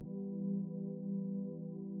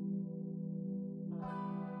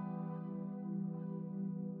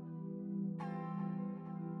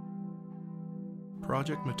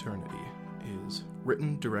Project Maternity is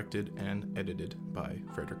written, directed, and edited by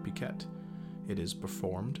Frederick Piquet. It is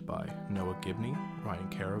performed by Noah Gibney, Ryan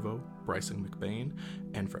Caraveau, Bryson McBain,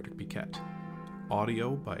 and Frederick Piquet.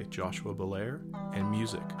 Audio by Joshua Belair, and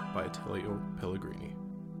music by Attilio Pellegrini.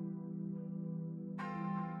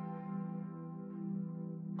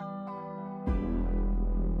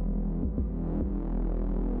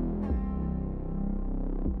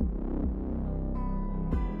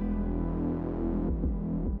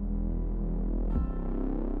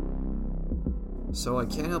 So I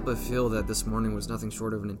can't help but feel that this morning was nothing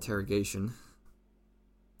short of an interrogation.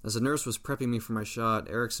 As the nurse was prepping me for my shot,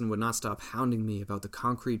 Erickson would not stop hounding me about the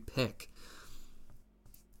concrete pick.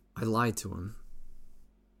 I lied to him.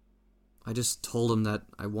 I just told him that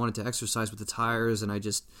I wanted to exercise with the tires and I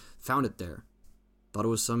just found it there. Thought it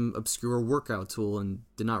was some obscure workout tool and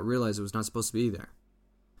did not realize it was not supposed to be there.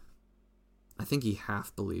 I think he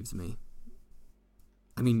half believed me.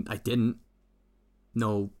 I mean, I didn't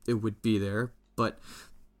know it would be there, but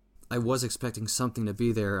I was expecting something to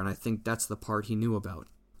be there, and I think that's the part he knew about.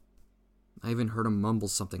 I even heard him mumble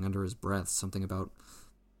something under his breath, something about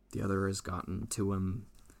the other has gotten to him.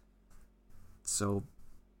 So,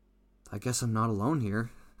 I guess I'm not alone here.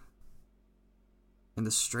 And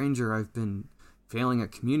the stranger I've been failing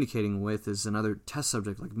at communicating with is another test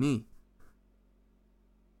subject like me.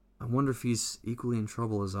 I wonder if he's equally in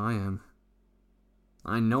trouble as I am.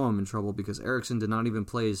 I know I'm in trouble because Erickson did not even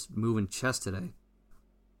play his move in chess today.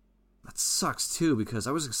 That sucks too, because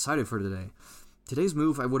I was excited for today. Today's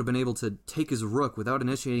move, I would have been able to take his rook without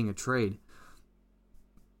initiating a trade.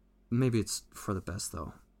 Maybe it's for the best,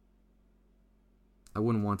 though. I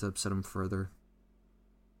wouldn't want to upset him further.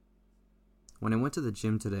 When I went to the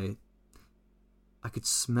gym today, I could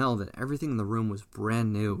smell that everything in the room was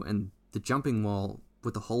brand new, and the jumping wall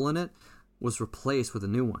with the hole in it was replaced with a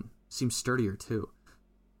new one. Seemed sturdier, too.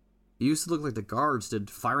 It used to look like the guards did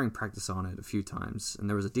firing practice on it a few times, and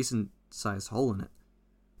there was a decent-sized hole in it.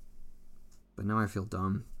 But now I feel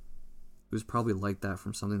dumb. It was probably like that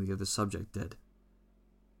from something the other subject did.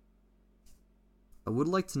 I would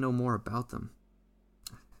like to know more about them.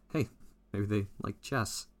 Hey, maybe they like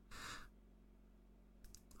chess.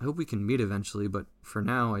 I hope we can meet eventually, but for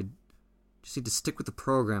now, I just need to stick with the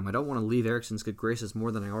program. I don't want to leave Erickson's good graces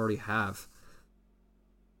more than I already have.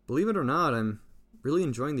 Believe it or not, I'm really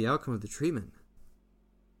enjoying the outcome of the treatment.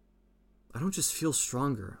 I don't just feel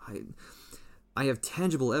stronger. I have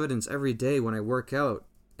tangible evidence every day when I work out,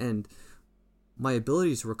 and my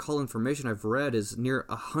ability to recall information I've read is near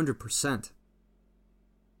 100%.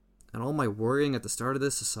 And all my worrying at the start of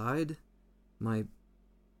this aside, my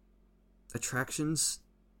attractions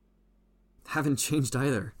haven't changed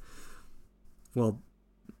either. Well,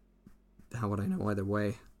 how would I know either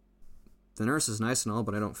way? The nurse is nice and all,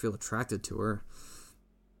 but I don't feel attracted to her.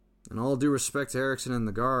 And all due respect to Erickson and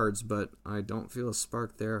the guards, but I don't feel a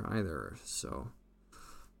spark there either, so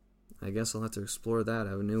I guess I'll have to explore that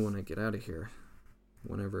avenue when I get out of here.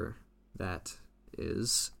 Whenever that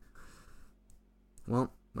is.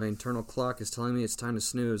 Well, my internal clock is telling me it's time to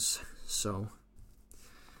snooze, so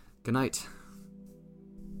good night.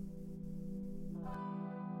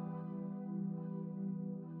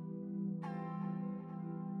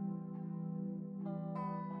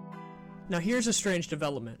 Now here's a strange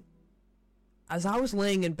development. As I was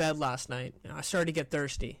laying in bed last night, I started to get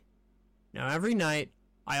thirsty. Now every night,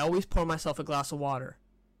 I always pour myself a glass of water.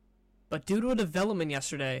 But due to a development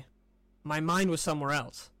yesterday, my mind was somewhere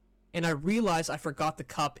else, and I realized I forgot the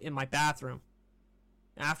cup in my bathroom.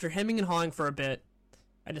 After hemming and hawing for a bit,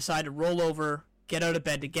 I decided to roll over, get out of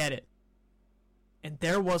bed to get it. And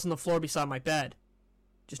there it was on the floor beside my bed.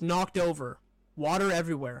 Just knocked over, water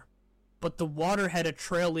everywhere. But the water had a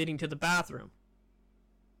trail leading to the bathroom.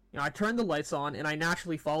 I turned the lights on, and I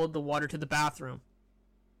naturally followed the water to the bathroom.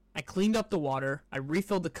 I cleaned up the water, I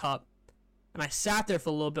refilled the cup, and I sat there for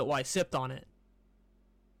a little bit while I sipped on it.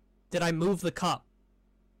 Did I move the cup?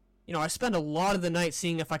 I spent a lot of the night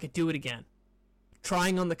seeing if I could do it again.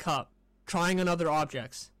 Trying on the cup, trying on other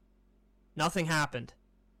objects. Nothing happened.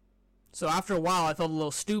 So after a while, I felt a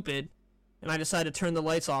little stupid, and I decided to turn the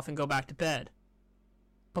lights off and go back to bed.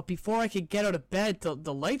 But before I could get out of bed,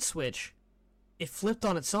 the light switch, it flipped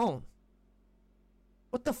on its own.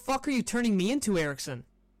 What the fuck are you turning me into, Erickson?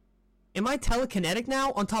 Am I telekinetic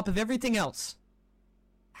now on top of everything else?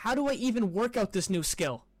 How do I even work out this new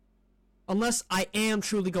skill? Unless I am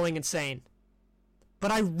truly going insane. But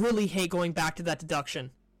I really hate going back to that deduction.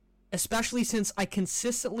 Especially since I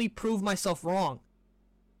consistently prove myself wrong.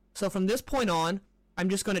 So from this point on, I'm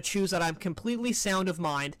just going to choose that I'm completely sound of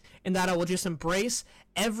mind and that I will just embrace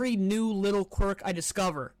every new little quirk I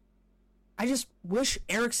discover. I just wish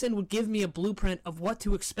Erickson would give me a blueprint of what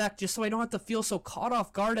to expect just so I don't have to feel so caught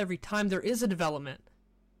off guard every time there is a development.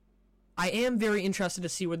 I am very interested to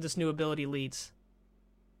see where this new ability leads.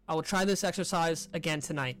 I will try this exercise again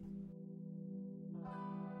tonight.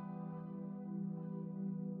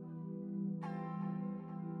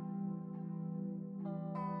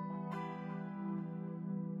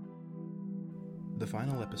 The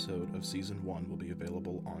final episode of Season 1 will be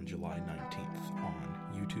available on July 19th on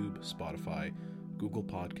YouTube, Spotify, Google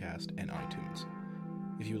Podcast, and iTunes.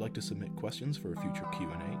 If you would like to submit questions for a future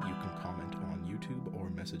Q&A, you can comment on YouTube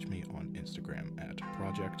or message me on Instagram at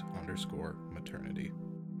project_maternity.